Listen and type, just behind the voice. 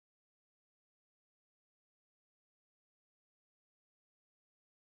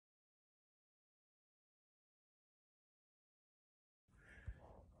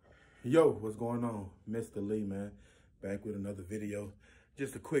Yo, what's going on? Mr. Lee, man. Back with another video.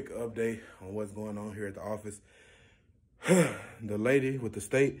 Just a quick update on what's going on here at the office. The lady with the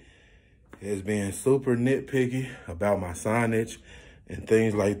state is being super nitpicky about my signage and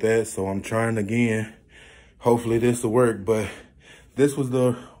things like that. So I'm trying again. Hopefully this will work, but this was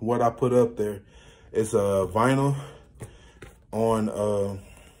what I put up there. It's a vinyl on,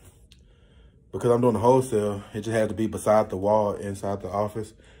 because I'm doing the wholesale, it just had to be beside the wall inside the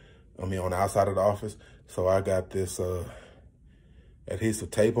office. On the outside of the office. So I got this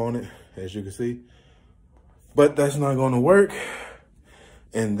adhesive tape on it, as you can see. But that's not gonna work.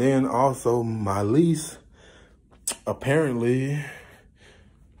 And then also my lease, apparently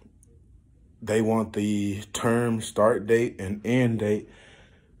they want the term start date and end date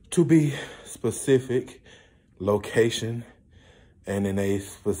to be specific location and in a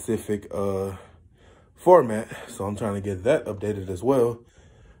specific format. So I'm trying to get that updated as well.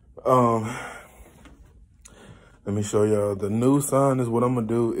 Let me show y'all the new sign. Is what I'm gonna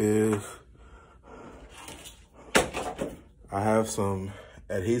do is I have some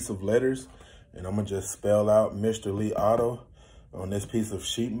adhesive letters and I'm gonna just spell out Mr. Lee Auto on this piece of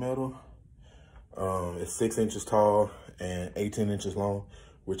sheet metal. It's 6 inches tall and 18 inches long,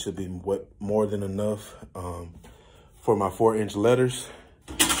 which should be more than enough for my 4-inch letters.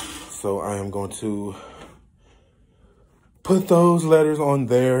 So I am going to put those letters on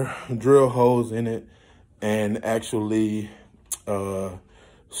there, drill holes in it, and actually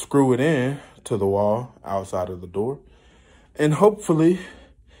screw it in to the wall outside of the door. And hopefully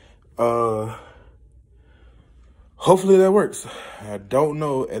that works. I don't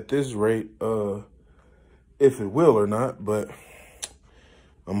know at this rate if it will or not, but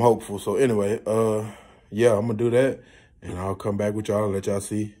I'm hopeful. So anyway, yeah, I'm gonna do that and I'll come back with y'all and let y'all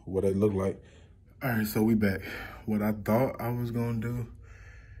see what it looked like. All right, so we back. What I thought I was gonna do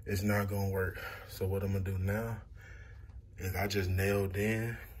is not gonna work. So what I'm gonna do now is I just nailed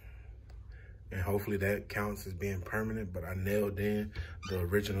in, and hopefully that counts as being permanent, but I nailed in the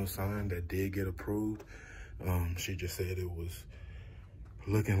original sign that did get approved. She just said it was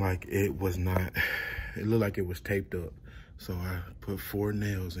looking like it was not, it looked like it was taped up. So I put 4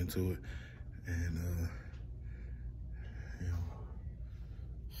 nails into it and,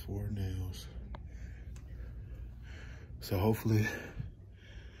 4 nails. So hopefully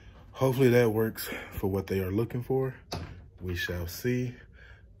that works for what they are looking for. We shall see.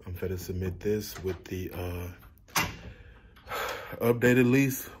 I'm gonna submit this with the updated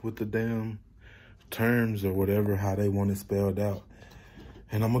lease with the damn terms or whatever, how they want it spelled out.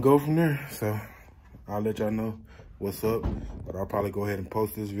 And I'm gonna go from there. So I'll let y'all know what's up, but I'll probably go ahead and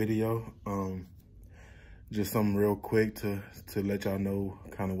post this video. Just something real quick to let y'all know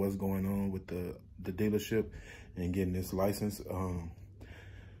kind of what's going on with the dealership and getting this license.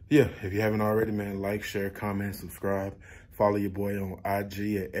 Yeah, if you haven't already, man, like, share, comment, subscribe. Follow your boy on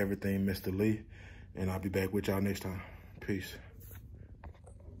IG at Everything Mr. Lee. And I'll be back with y'all next time. Peace.